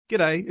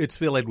G'day, it's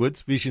Phil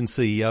Edwards, Vision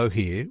CEO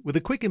here, with a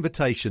quick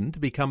invitation to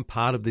become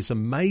part of this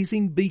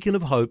amazing beacon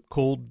of hope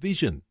called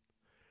Vision.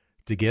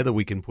 Together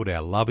we can put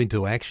our love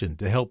into action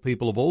to help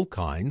people of all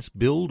kinds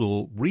build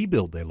or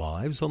rebuild their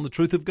lives on the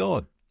truth of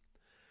God.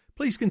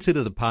 Please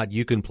consider the part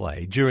you can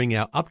play during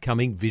our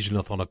upcoming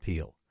Visionathon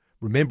appeal,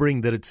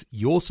 remembering that it's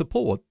your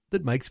support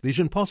that makes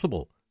Vision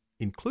possible,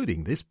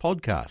 including this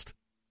podcast.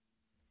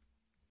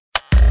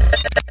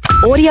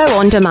 Audio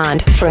on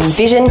demand from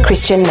Vision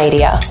Christian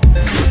Media.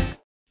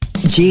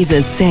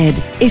 Jesus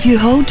said, "If you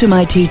hold to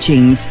my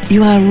teachings,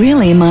 you are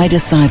really my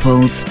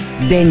disciples.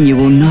 Then you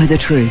will know the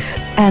truth,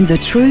 and the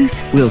truth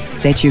will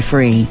set you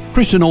free."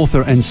 Christian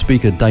author and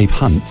speaker Dave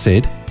Hunt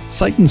said,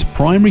 "Satan's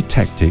primary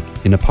tactic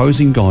in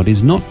opposing God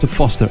is not to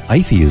foster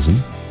atheism,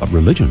 but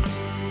religion.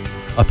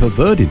 A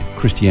perverted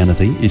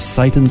Christianity is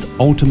Satan's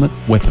ultimate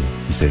weapon,"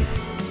 he said.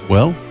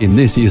 Well, in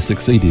this he has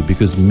succeeded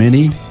because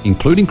many,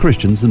 including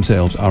Christians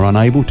themselves, are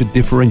unable to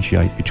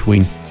differentiate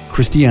between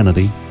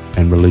Christianity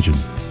and religion.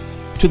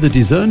 To the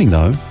discerning,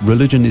 though,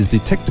 religion is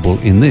detectable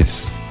in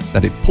this,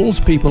 that it pulls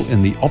people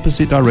in the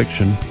opposite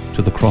direction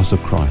to the cross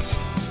of Christ.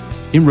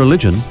 In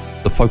religion,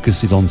 the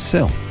focus is on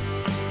self.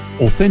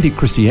 Authentic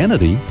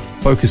Christianity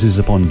focuses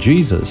upon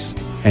Jesus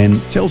and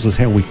tells us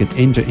how we can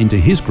enter into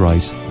His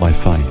grace by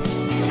faith.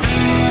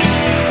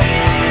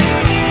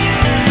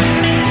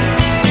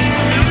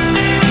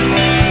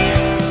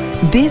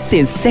 This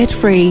is Set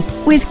Free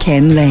with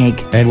Ken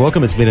Legg. And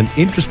welcome. It's been an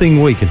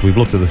interesting week as we've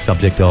looked at the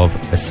subject of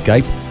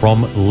escape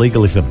from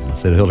legalism. I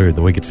said earlier in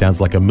the week it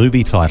sounds like a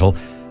movie title,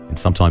 and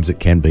sometimes it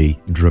can be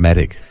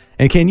dramatic.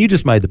 And Ken, you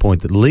just made the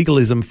point that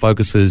legalism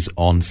focuses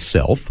on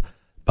self,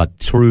 but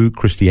true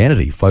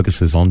Christianity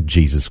focuses on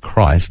Jesus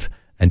Christ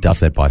and does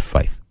that by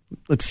faith.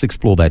 Let's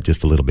explore that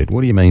just a little bit.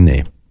 What do you mean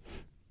there?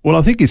 Well,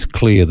 I think it's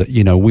clear that,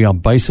 we are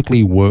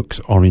basically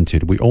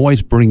works-oriented. We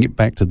always bring it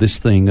back to this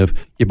thing of,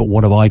 but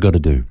what have I got to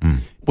do?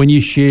 When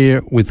you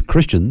share with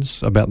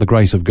Christians about the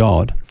grace of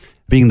God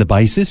being the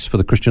basis for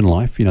the Christian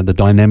life, the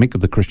dynamic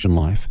of the Christian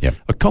life,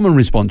 a common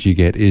response you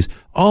get is,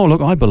 oh, look,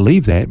 I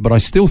believe that, but I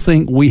still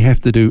think we have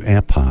to do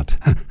our part.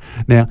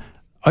 Now,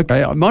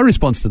 okay, my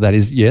response to that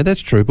is, yeah, that's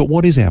true, but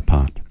what is our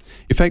part?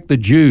 In fact, the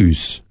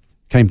Jews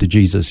came to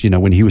Jesus,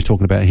 when he was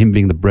talking about him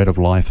being the bread of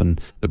life and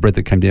the bread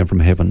that came down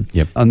from heaven.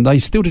 And they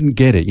still didn't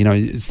get it.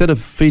 Instead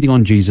of feeding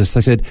on Jesus,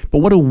 they said, but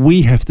what do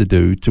we have to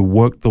do to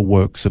work the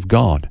works of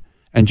God?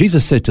 And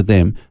Jesus said to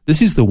them,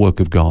 this is the work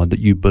of God,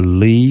 that you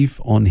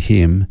believe on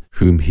him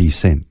whom he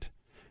sent.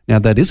 Now,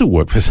 that is a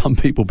work for some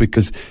people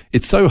because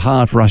it's so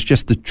hard for us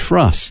just to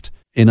trust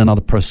in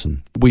another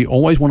person. We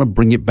always want to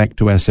bring it back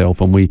to ourselves,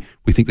 and we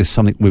think there's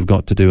something we've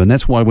got to do. And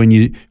that's why when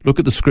you look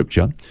at the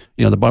scripture,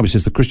 the Bible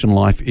says the Christian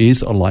life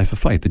is a life of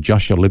faith. The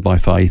just shall live by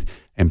faith.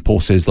 And Paul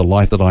says the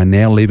life that I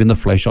now live in the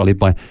flesh, I live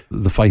by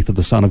the faith of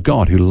the Son of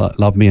God who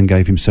loved me and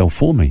gave himself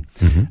for me.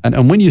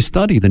 And when you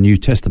study the New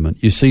Testament,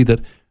 you see that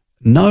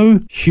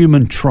no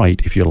human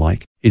trait, if you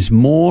like, is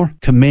more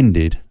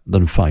commended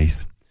than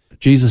faith.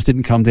 Jesus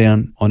didn't come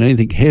down on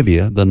anything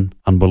heavier than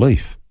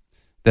unbelief.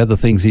 They're the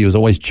things he was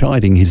always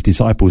chiding his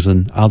disciples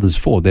and others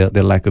for, their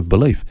lack of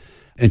belief.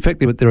 In fact,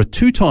 there are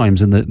two times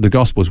in the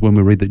Gospels when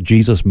we read that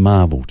Jesus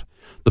marveled.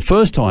 The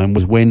first time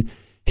was when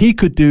he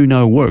could do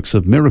no works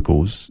of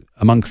miracles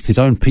amongst his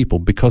own people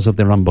because of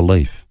their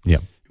unbelief.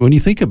 When you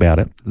think about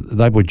it,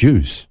 they were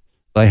Jews.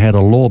 They had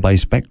a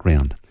law-based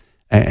background.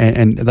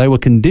 And they were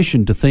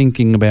conditioned to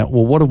thinking about,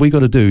 well, what have we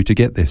got to do to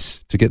get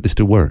this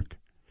to work?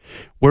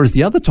 Whereas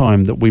the other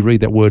time that we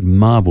read that word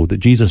marveled, that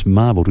Jesus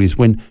marveled, is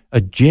when a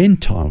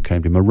Gentile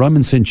came to him, a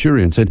Roman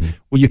centurion, said,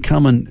 will you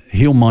come and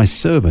heal my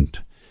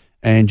servant?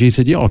 And Jesus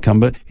said, yeah, I'll come.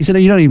 But he said, no,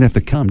 you don't even have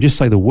to come. Just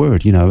say the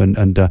word,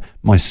 and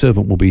my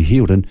servant will be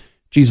healed. And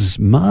Jesus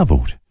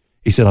marveled.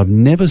 He said, I've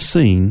never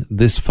seen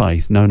this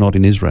faith, no, not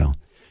in Israel.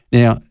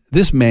 Now,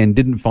 this man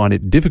didn't find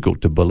it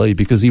difficult to believe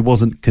because he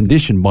wasn't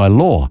conditioned by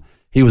law.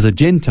 He was a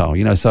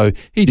Gentile, so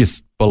he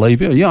just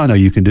believed, yeah, I know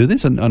you can do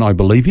this, and I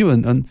believe you,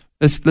 and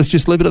let's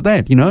just leave it at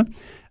that,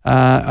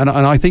 And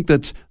I think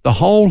that the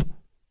whole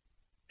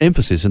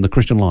emphasis in the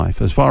Christian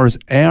life, as far as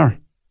our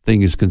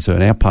thing is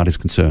concerned, our part is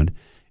concerned,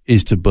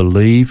 is to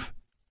believe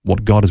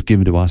what God has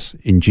given to us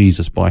in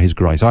Jesus by his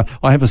grace. I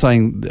have a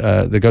saying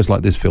that goes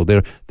like this, Phil,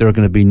 there are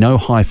going to be no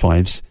high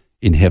fives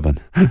in heaven.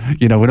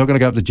 We're not going to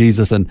go up to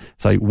Jesus and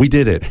say, we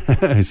did it.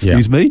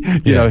 Excuse me?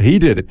 He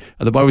did it.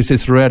 And the Bible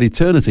says throughout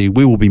eternity,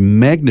 we will be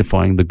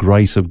magnifying the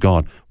grace of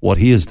God, what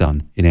he has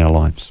done in our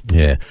lives.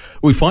 Yeah.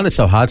 We find it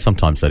so hard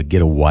sometimes to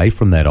get away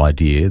from that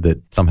idea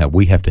that somehow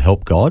we have to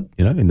help God,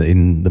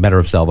 in the matter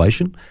of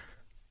salvation.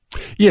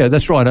 Yeah,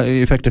 that's right.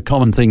 In fact, a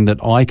common thing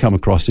that I come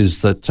across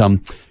is that,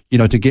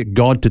 to get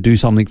God to do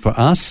something for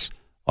us,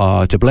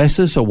 to bless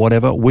us or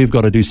whatever, we've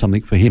got to do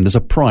something for him. There's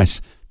a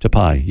price to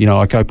pay.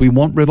 If we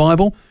want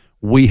revival,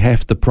 we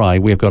have to pray.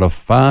 We've got to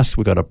fast.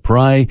 We've got to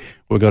pray.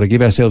 We've got to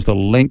give ourselves the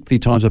lengthy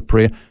times of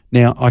prayer.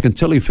 Now, I can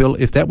tell you, Phil,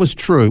 if that was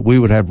true, we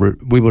would have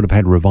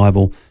had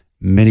revival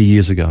many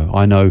years ago.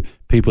 I know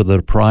people that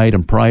have prayed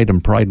and prayed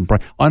and prayed and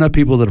prayed. I know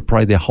people that have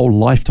prayed their whole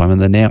lifetime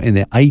and they're now in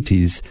their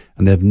 80s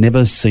and they've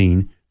never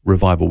seen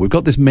revival. We've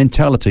got this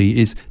mentality,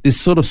 is this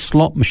sort of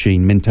slot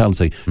machine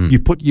mentality. You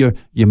put your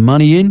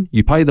money in,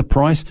 you pay the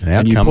price,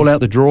 and you pull out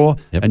the drawer,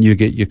 and you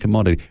get your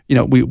commodity. You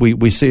know,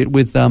 we see it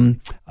with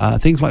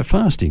things like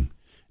fasting.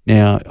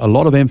 Now, a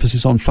lot of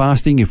emphasis on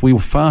fasting. If we will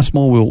fast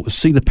more, we'll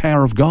see the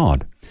power of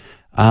God.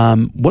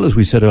 Well, as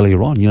we said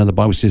earlier on, you know, the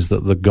Bible says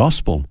that the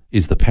gospel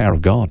is the power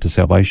of God to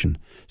salvation.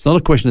 It's not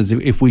a question of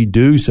if we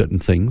do certain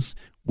things,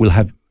 we'll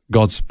have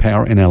God's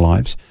power in our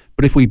lives.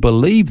 But if we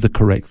believe the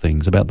correct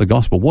things about the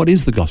gospel, what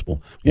is the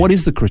gospel? What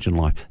is the Christian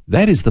life?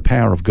 That is the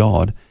power of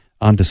God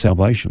unto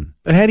salvation.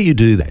 But how do you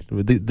do that?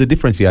 The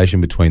differentiation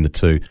between the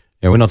two.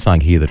 Now, we're not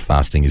saying here that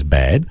fasting is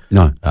bad.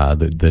 No.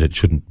 That it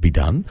shouldn't be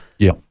done.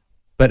 Yeah.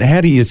 But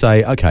how do you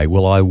say, okay,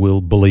 well, I will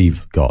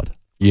believe God?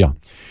 Yeah.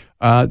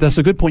 That's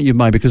a good point you've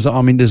made, because,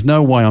 I mean, there's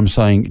no way I'm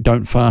saying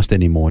don't fast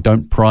anymore,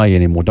 don't pray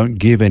anymore, don't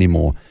give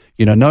anymore.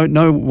 You know,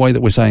 no way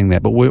that we're saying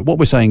that. But what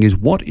we're saying is,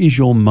 what is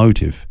your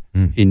motive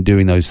in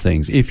doing those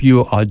things? If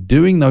you are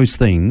doing those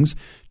things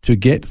to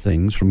get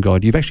things from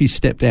God, you've actually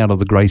stepped out of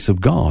the grace of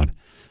God.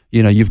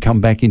 You know, you've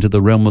come back into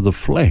the realm of the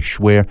flesh,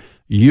 where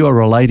you are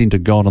relating to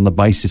God on the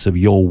basis of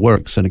your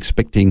works and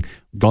expecting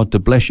God to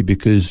bless you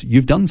because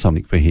you've done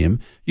something for him.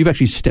 You've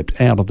actually stepped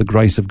out of the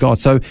grace of God.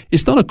 So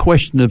it's not a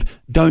question of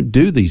don't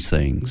do these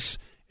things.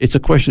 It's a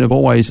question of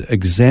always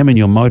examine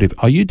your motive.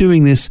 Are you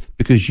doing this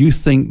because you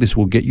think this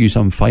will get you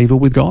some favor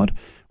with God?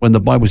 When the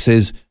Bible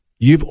says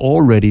you've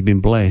already been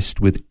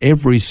blessed with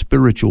every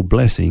spiritual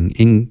blessing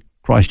in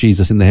Christ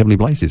Jesus in the heavenly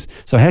places.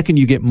 So how can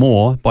you get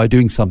more by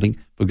doing something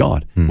for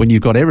God when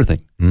you've got everything?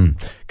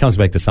 Comes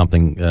back to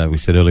something we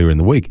said earlier in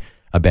the week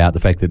about the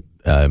fact that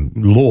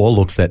law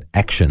looks at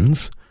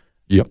actions,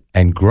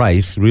 and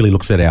grace really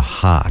looks at our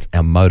heart,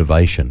 our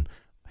motivation.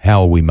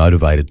 How are we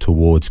motivated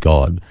towards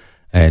God?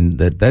 And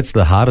that's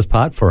the hardest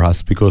part for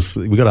us, because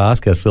we've got to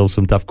ask ourselves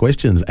some tough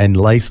questions and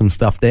lay some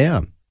stuff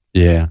down.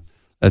 Yeah,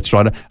 that's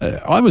right.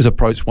 I was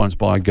approached once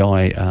by a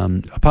guy,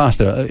 a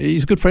pastor.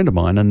 He's a good friend of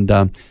mine,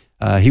 and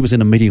he was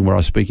in a meeting where I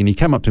was speaking. He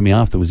came up to me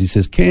afterwards. He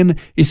says, Ken,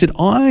 he said,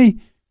 I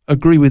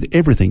agree with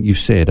everything you've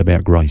said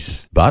about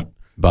grace. But,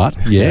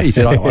 yeah, he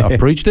said, I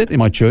preached it in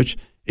my church.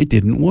 It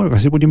didn't work. I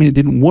said, what do you mean it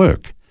didn't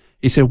work?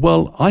 He said,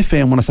 well, I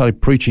found when I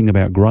started preaching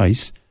about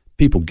grace,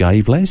 people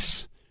gave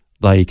less.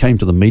 They came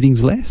to the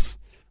meetings less.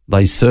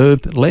 They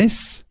served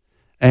less.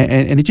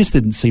 And it just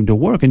didn't seem to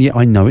work. And yet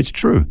I know it's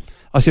true.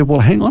 I said,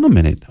 well, hang on a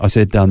minute. I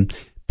said,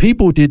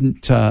 people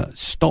didn't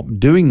stop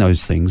doing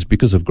those things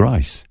because of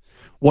grace.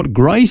 What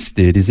grace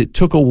did is it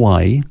took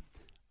away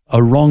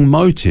a wrong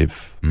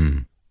motive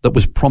that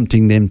was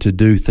prompting them to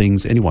do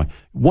things anyway.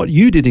 What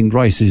you did in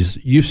grace is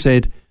you've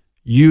said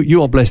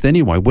you are blessed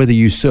anyway, whether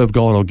you serve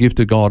God or give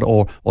to God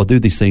or do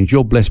these things,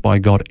 you're blessed by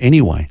God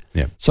anyway.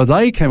 Yeah. So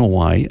they came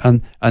away,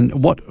 and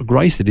what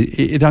grace did,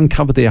 it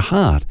uncovered their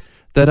heart.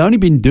 They'd only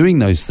been doing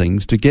those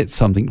things to get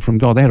something from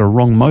God. They had a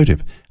wrong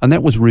motive, and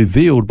that was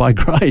revealed by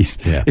grace.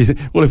 Yeah. He said,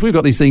 well, if we've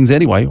got these things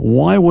anyway,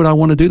 why would I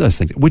want to do those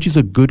things? Which is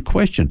a good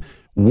question.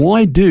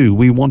 Why do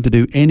we want to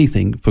do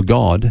anything for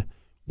God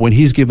when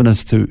he's given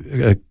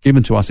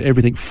to us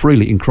everything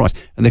freely in Christ?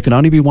 And there can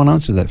only be one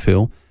answer to that,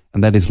 Phil,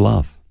 and that is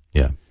love.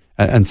 Yeah.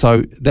 And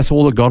so that's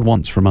all that God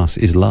wants from us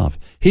is love.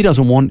 He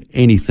doesn't want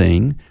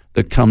anything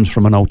that comes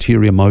from an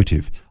ulterior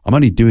motive. I'm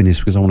only doing this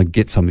because I want to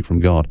get something from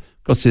God.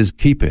 God says,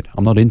 keep it.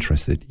 I'm not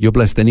interested. You're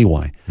blessed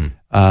anyway.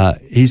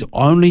 He's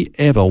only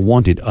ever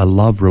wanted a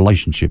love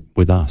relationship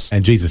with us.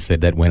 And Jesus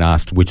said that when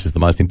asked which is the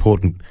most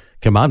important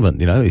commandment.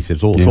 You know, he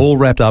says it's all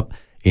wrapped up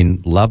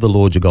in love the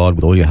Lord your God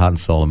with all your heart and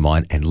soul and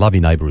mind, and love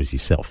your neighbour as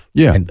yourself.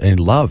 Yeah. And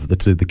love,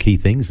 the key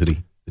things that he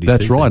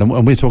That's sees right. there.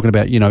 And we're talking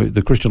about,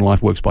 the Christian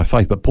life works by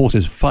faith, but Paul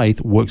says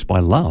faith works by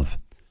love.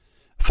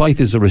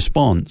 Faith is a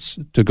response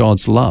to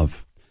God's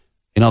love.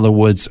 In other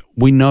words,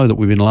 we know that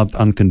we've been loved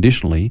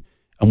unconditionally,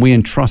 and we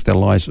entrust our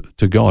lives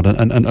to God,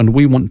 and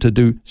we want to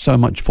do so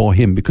much for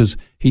him because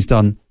he's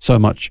done so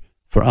much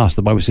for us.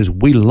 The Bible says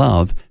we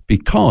love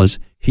because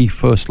he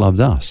first loved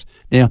us.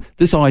 Now,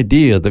 this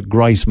idea that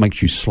grace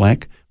makes you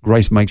slack,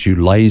 grace makes you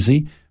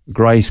lazy,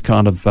 grace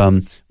kind of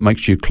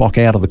makes you clock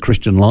out of the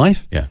Christian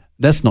life,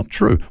 that's not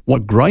true.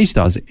 What grace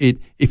does,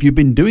 if you've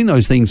been doing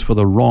those things for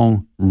the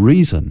wrong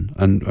reason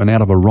and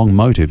out of a wrong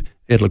motive,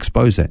 it'll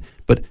expose that.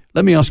 But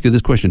let me ask you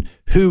this question.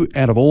 Who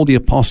out of all the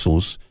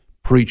apostles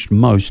preached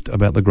most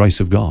about the grace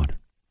of God?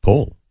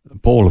 Paul,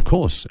 of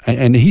course.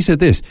 And he said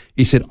this.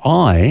 He said,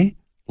 I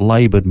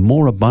labored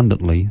more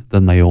abundantly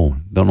than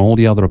all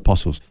the other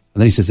apostles. And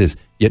then he says this,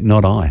 yet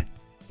not I,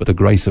 but the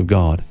grace of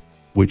God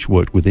which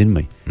worked within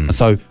me. And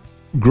so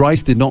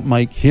grace did not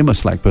make him a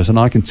slack person.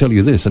 I can tell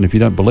you this, and if you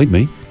don't believe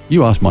me,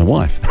 you ask my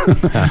wife.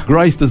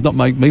 Grace does not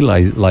make me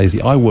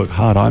lazy. I work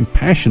hard. I'm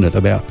passionate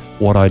about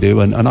what I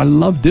do, and I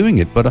love doing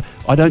it, but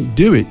I don't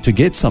do it to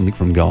get something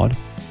from God.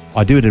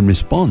 I do it in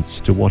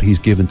response to what he's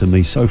given to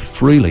me so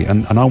freely,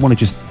 and I want to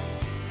just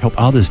help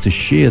others to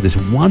share this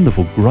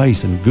wonderful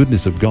grace and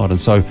goodness of God. And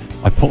so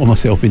I pour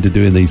myself into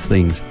doing these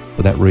things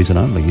for that reason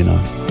only,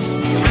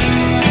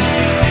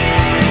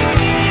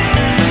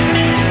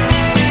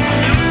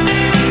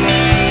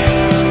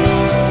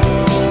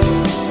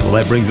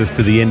 Well, that brings us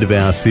to the end of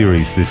our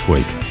series this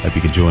week. Hope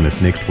you can join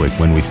us next week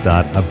when we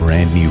start a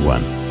brand new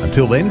one.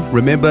 Until then,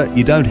 remember,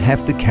 you don't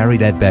have to carry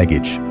that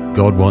baggage.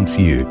 God wants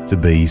you to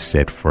be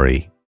set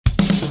free.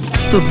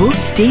 For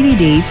books,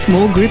 DVDs,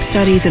 small group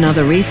studies and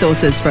other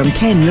resources from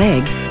Ken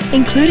Legg,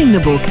 including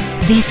the book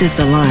This is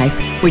the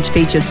Life, which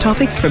features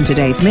topics from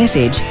today's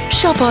message,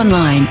 shop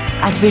online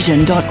at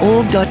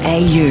vision.org.au.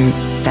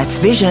 That's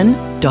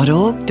vision.org.au.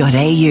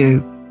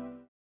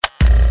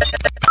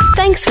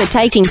 Thanks for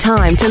taking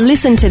time to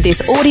listen to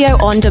this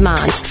audio on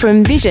demand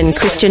from Vision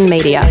Christian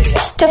Media.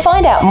 To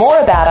find out more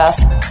about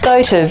us,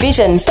 go to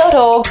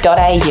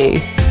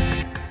vision.org.au.